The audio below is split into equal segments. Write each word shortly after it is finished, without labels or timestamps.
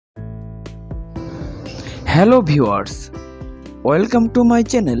Hello viewers, welcome to my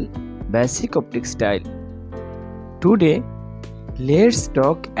channel Basic of Textile. Today let's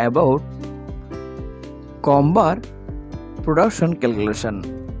talk about combar production calculation.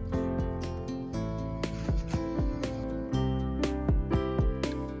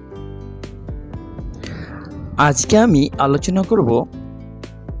 আজকে আমি আলোচনা করব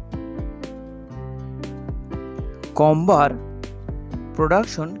combar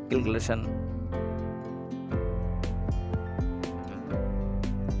production calculation.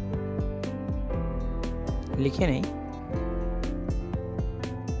 লিখে নেই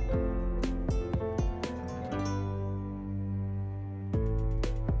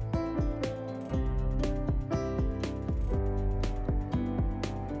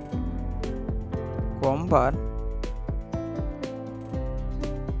combar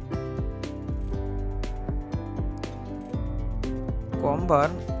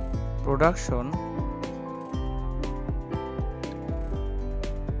production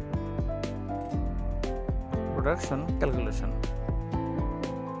calculation.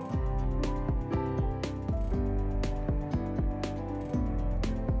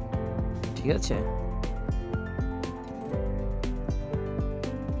 ঠিক আছে,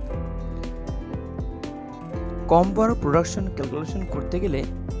 কম্বার প্রোডাকশন ক্যালকুলেশন করতে গেলে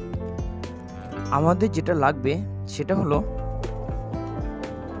আমাদের যেটা লাগবে সেটা হলো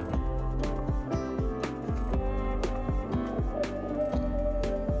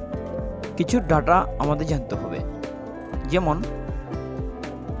কিছু ডাটা আমাদের জানতে হবে, যেমন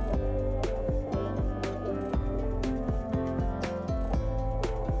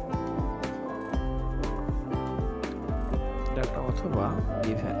ডাটা অথবা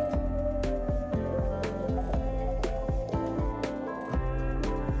গিভেন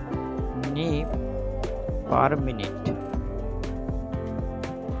নিপ পার মিনিট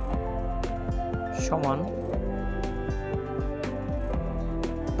সমান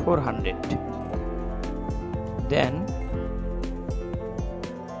 400, then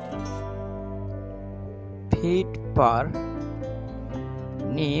feet per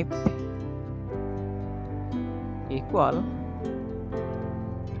nip equal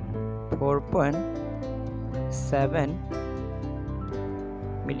 4.7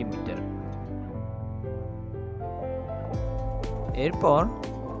 millimeter. এরপর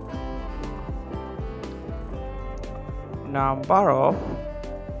number of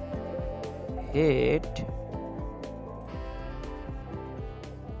head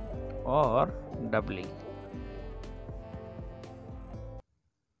or doubling.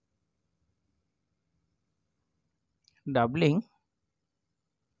 Doubling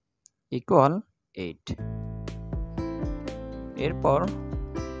equal 8. এরপর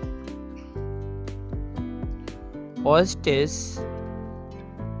wastage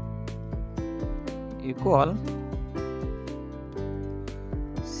equal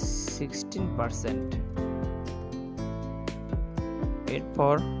 16%.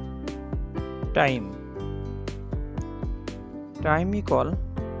 এরপর টাইম ইকুয়াল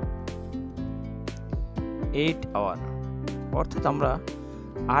 8 আওয়ার, অর্থাৎ আমরা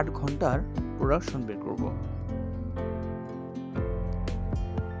 8 ঘন্টার প্রোডাকশন বের করব।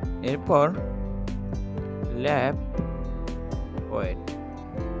 এরপর ল্যাপ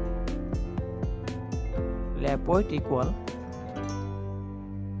ওয়েট ইকুয়াল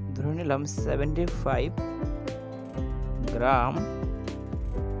ধরে নিলাম 75 গ্রাম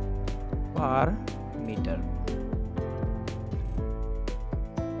পার মিটার।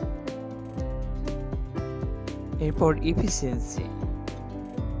 এরপর এফিসিয়েন্সি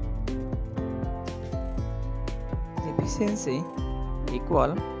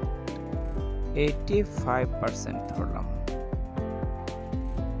ইকুয়াল 85% ধরলাম।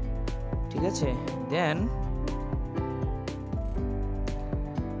 ঠিক আছে, দেন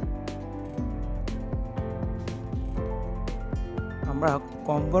আমরা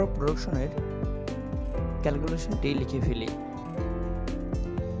কম্বার প্রোডাকশনের ক্যালকুলেশনটি লিখে ফেলি,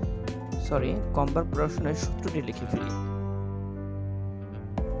 কম্বার প্রোডাকশনের সূত্রটি লিখে ফেলি।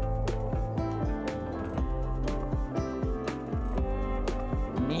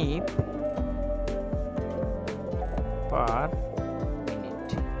 Nip per minute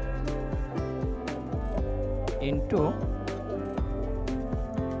into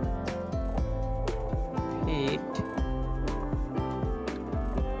feet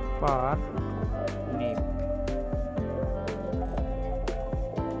per Nip,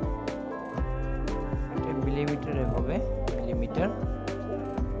 এটা মিলিমিটারে হবে, millimetre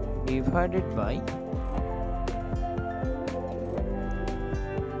divided by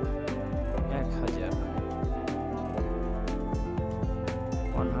 1000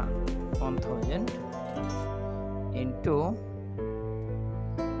 into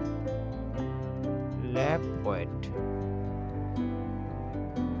lap weight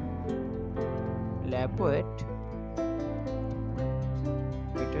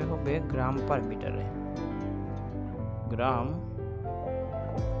এটা হবে গ্রাম পার মিটারে, গ্রাম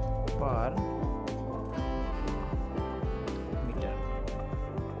per metre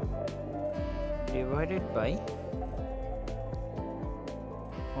divided by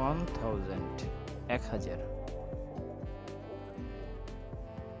 1000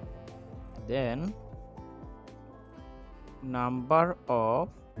 then number of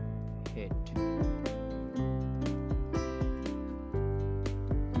head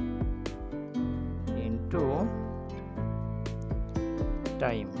into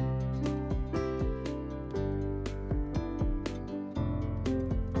time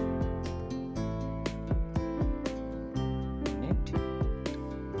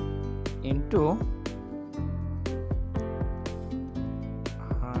into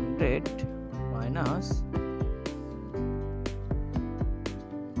 100 minus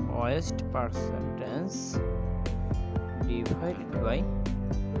waste percentage divided by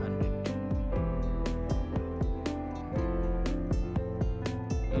 100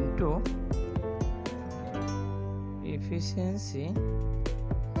 into efficiency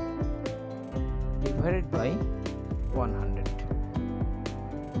divided by 100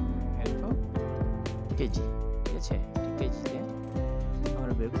 KG. ঠিক আছে, কেজিতে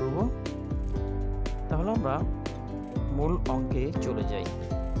আমরা বের করব। তাহলে আমরা মূল অঙ্কে চলে যাই।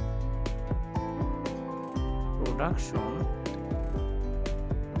 প্রোডাকশন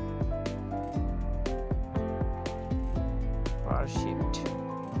পার শিফট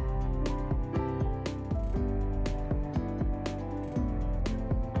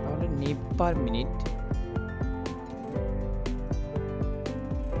তাহলে Nip per minute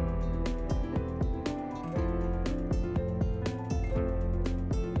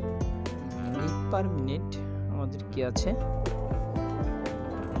per minute আমাদের কি আছে,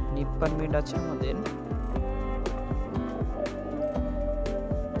 নিপ পার মিনিট আছে আমাদের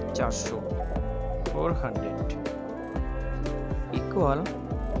 400 ইকুয়াল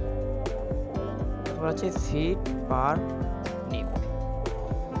আছে ফিট পার নিপ।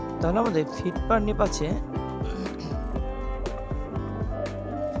 তাহলে আমাদের ফিট পার নিপ আছে,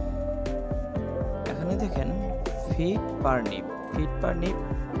 এখানে দেখেন ফিট পার নিপ,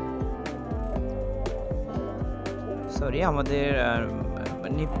 সরি আমাদের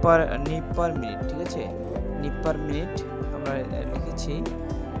নিপ পার মিনিট। ঠিক আছে, নিপ পার মিনিট আমরা লিখেছি,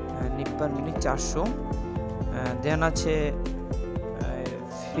 নিপ পার মিনিট 400, দেন আছে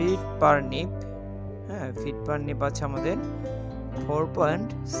ফিট পার নিপ। হ্যাঁ, ফিট পার নিপ আছে আমাদের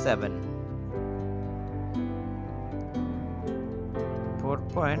 4.7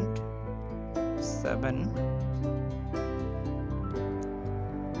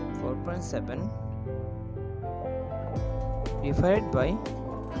 divided by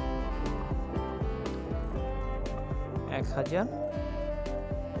 1000।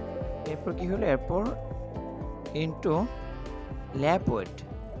 এরপর কি হলো, এরপর ইনটু ল্যাপ ওয়েট।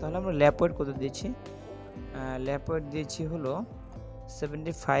 তাহলে আমরা ল্যাপ ওয়েট কত দিয়েছি, ল্যাপ ওয়েট দিয়েছি হলো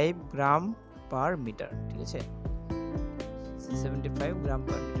 75 গ্রাম পার মিটার। ঠিক আছে, 75 গ্রাম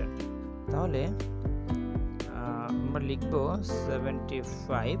পার মিটার। তাহলে আমরা লিখব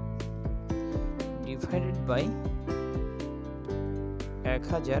 75 ডিভাইডেড বাই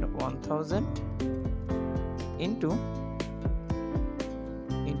 1000 ইন্টু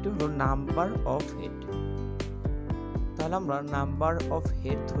হলো নাম্বার অফ হেড। তাহলে আমরা নাম্বার অফ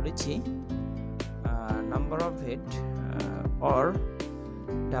হেড ধরেছি, number of head or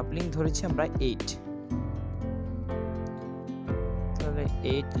doubling ধরেছি আমরা 8। তাহলে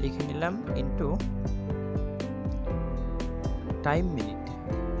 8 লিখে নিলাম ইন্টু টাইম মিনিট,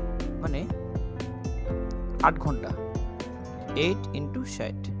 মানে 8 ঘন্টা, 8 into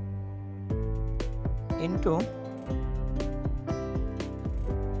 60 into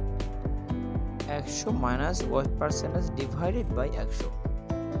 100 minus waste percentage divided by 100।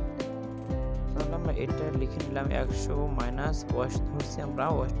 তাহলে আমরা এটা লিখে নিলাম 100 মাইনাস ওয়াস্ট ধরছি, আমরা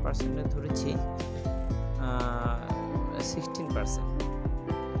ওয়াস্ট পার্সেন্টেজ ধরেছি 16%।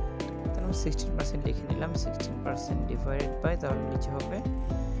 তাহলে আমরা 16% লিখে নিলাম, 16% ডিভাইডেড বাই, তাহলে নিচে হবে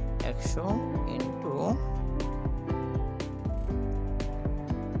 100 ইন্টু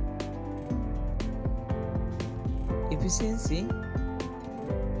এফিসিয়েন্সি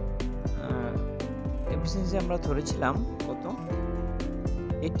আমরা ধরেছিলাম কত,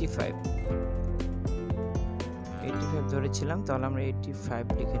 85 ধরেছিলাম। তাহলে আমরা 85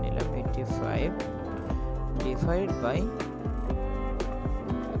 লিখে নিলাম, 85 ডিভাইড বাই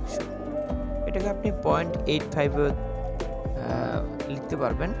 100। এটাকে আপনি 0.85 লিখতে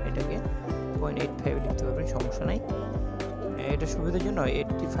পারবেন, এটাকে 0.85 লিখতে পারবেন, সমস্যা নাই। এটা সুবিধার জন্য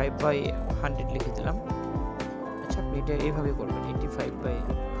 85/100 লিখে দিলাম। আচ্ছা, আপনি এটা এইভাবে করবেন, 85/100,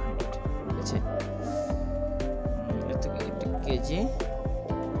 ঠিক আছে। এটা কেজি।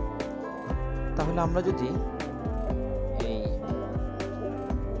 তাহলে আমরা যদি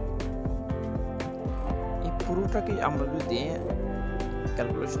এই পুরোটাকে আমরা যদি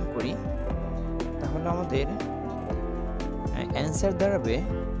ক্যালকুলেশন করি, তাহলে আমাদের অ্যান্সার দাঁড়াবে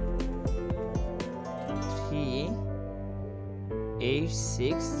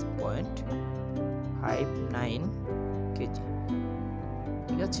 386.59 কেজি,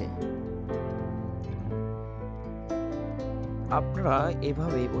 ঠিক আছে। আপনারা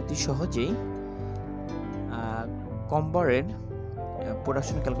এভাবে অতি সহজেই কম্বারের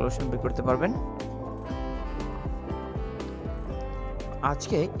প্রোডাকশন ক্যালকুলেশন বের করতে পারবেন।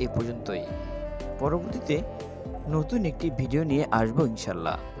 আজকে এ পর্যন্তই। পরবর্তীতে নতুন একটি ভিডিও নিয়ে আসবো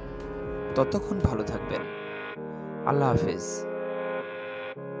ইনশাল্লাহ। ততক্ষণ ভালো থাকবেন। আল্লাহ হাফেজ।